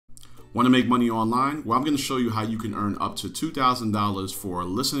Want to make money online? Well, I'm going to show you how you can earn up to $2,000 for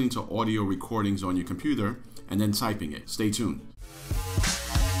listening to audio recordings on your computer and then typing it. Stay tuned.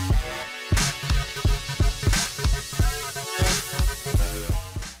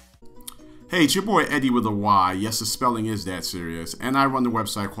 Hey, it's your boy Eddie with a Y. Yes, the spelling is that serious. And I run the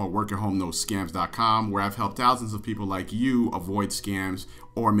website called workathomenoscams.com, where I've helped thousands of people like you avoid scams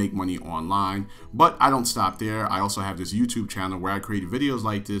or make money online. But I don't stop there. I also have this YouTube channel where I create videos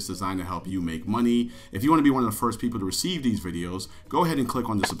like this designed to help you make money. If you want to be one of the first people to receive these videos, go ahead and click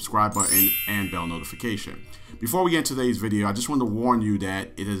on the subscribe button and bell notification. Before we get into today's video, I just want to warn you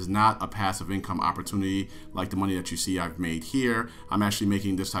that it is not a passive income opportunity like the money that you see I've made here. I'm actually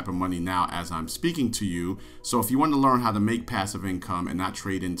making this type of money now as I'm speaking to you. So if you want to learn how to make passive income and not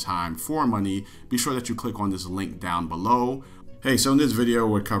trade in time for money, be sure that you click on this link down below. Hey, so in this video,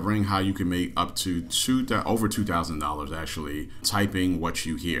 we're covering how you can make up to over $2,000 actually typing what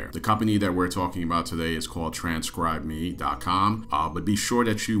you hear. The company that we're talking about today is called TranscribeMe.com, but be sure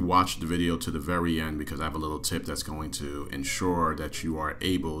that you watch the video to the very end because I have a little tip that's going to ensure that you are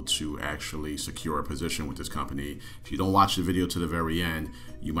able to actually secure a position with this company. If you don't watch the video to the very end,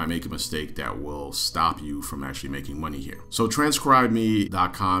 you might make a mistake that will stop you from actually making money here. So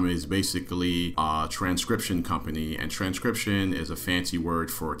TranscribeMe.com is basically a transcription company, and transcription is a fancy word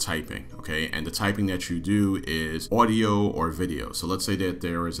for typing, okay? And the typing that you do is audio or video. So let's say that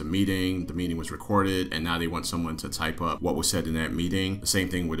there is a meeting, the meeting was recorded, and now they want someone to type up what was said in that meeting. The same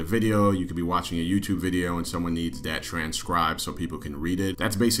thing with a video. You could be watching a YouTube video and someone needs that transcribed so people can read it.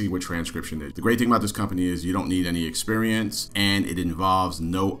 That's basically what transcription is. The great thing about this company is you don't need any experience, and it involves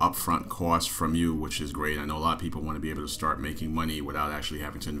no upfront cost from you, which is great. I know a lot of people want to be able to start making money without actually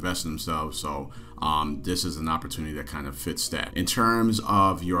having to invest in themselves. So this is an opportunity that kind of fits that. In terms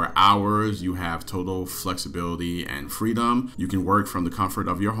of your hours, you have total flexibility and freedom. You can work from the comfort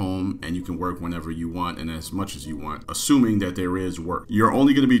of your home, and you can work whenever you want and as much as you want, assuming that there is work. You're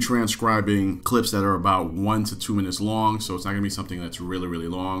only going to be transcribing clips that are about 1 to 2 minutes long, so it's not going to be something that's really, really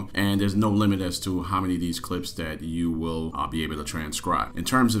long. And there's no limit as to how many of these clips that you will be able to transcribe. In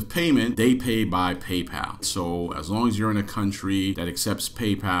terms of payment, they pay by PayPal. So as long as you're in a country that accepts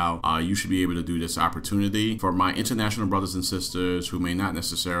PayPal, you should be able to do this opportunity. For my international brothers and sisters who may not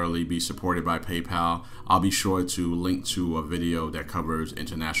necessarily be supported by PayPal, I'll be sure to link to a video that covers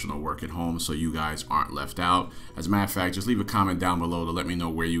international work at home so you guys aren't left out. As a matter of fact, just leave a comment down below to let me know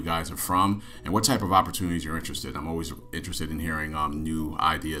where you guys are from and what type of opportunities you're interested in. I'm always interested in hearing new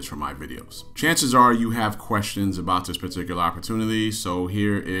ideas from my videos. Chances are you have questions about this particular opportunity, so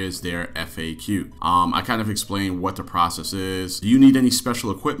here is their FAQ. I kind of explain what the process is. Do you need any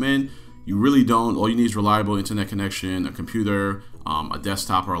special equipment? You really don't. All you need is reliable internet connection, a computer, a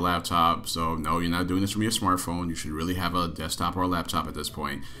desktop or a laptop. So no, you're not doing this from your smartphone. You should really have a desktop or a laptop at this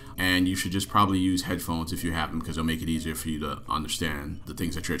point. And you should just probably use headphones if you have them because it'll make it easier for you to understand the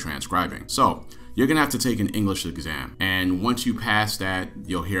things that you're transcribing. So you're going to have to take an English exam. And once you pass that,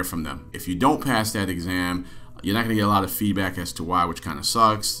 you'll hear from them. If you don't pass that exam, you're not going to get a lot of feedback as to why, which kind of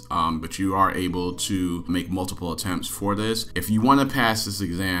sucks, but you are able to make multiple attempts for this. If you want to pass this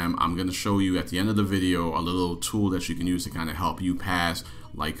exam, I'm going to show you at the end of the video a little tool that you can use to kind of help you pass,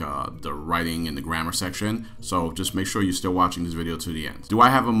 like the writing and the grammar section. So just make sure you're still watching this video to the end. Do I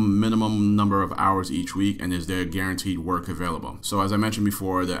have a minimum number of hours each week, and is there guaranteed work available? So as I mentioned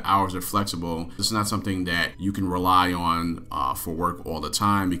before, the hours are flexible. This is not something that you can rely on for work all the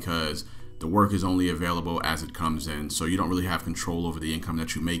time because the work is only available as it comes in, so you don't really have control over the income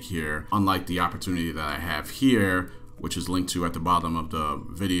that you make here, unlike the opportunity that I have here, which is linked to at the bottom of the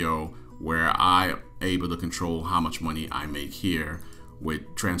video, where I'm able to control how much money I make here.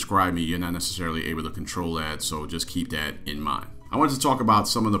 With TranscribeMe, you're not necessarily able to control that, so just keep that in mind. I wanted to talk about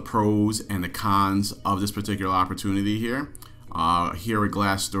some of the pros and the cons of this particular opportunity here. Here at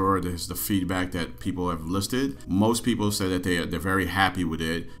Glassdoor, there's the feedback that people have listed. Most people say that they're very happy with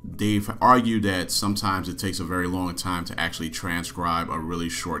it. They've argued that sometimes it takes a very long time to actually transcribe a really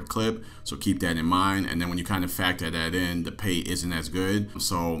short clip, so keep that in mind. And then when you kind of factor that in, the pay isn't as good.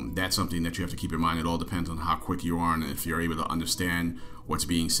 So that's something that you have to keep in mind. It all depends on how quick you are and if you're able to understand what's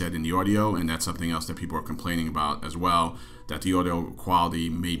being said in the audio. And that's something else that people are complaining about as well, that the audio quality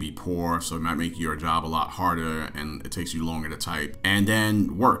may be poor, so it might make your job a lot harder and it takes you longer to type. And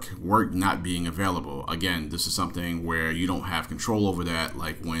then work not being available. Again, this is something where you don't have control over that,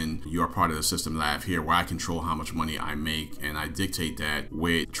 like when you're part of the system that I have here, where I control how much money I make and I dictate that.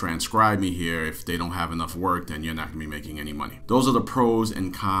 With TranscribeMe here, if they don't have enough work, then you're not going to be making any money. Those are the pros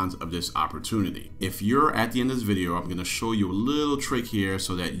and cons of this opportunity. If you're at the end of this video, I'm going to show you a little trick here here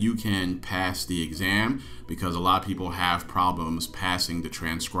so that you can pass the exam, because a lot of people have problems passing the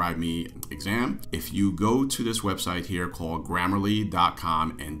TranscribeMe exam. If you go to this website here called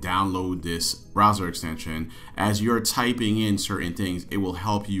Grammarly.com and download this browser extension, as you're typing in certain things, it will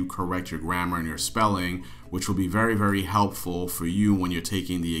help you correct your grammar and your spelling, which will be very, very helpful for you when you're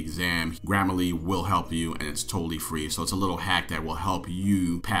taking the exam. Grammarly will help you, and it's totally free. So it's a little hack that will help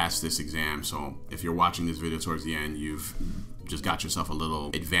you pass this exam. So if you're watching this video towards the end, you've just got yourself a little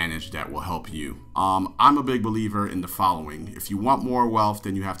advantage that will help you. I'm a big believer in the following. If you want more wealth,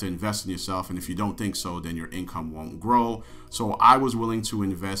 then you have to invest in yourself. And if you don't think so, then your income won't grow. So I was willing to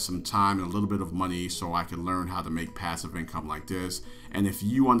invest some time and a little bit of money so I could learn how to make passive income like this. And if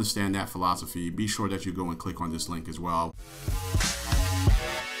you understand that philosophy, be sure that you go and click on this link as well.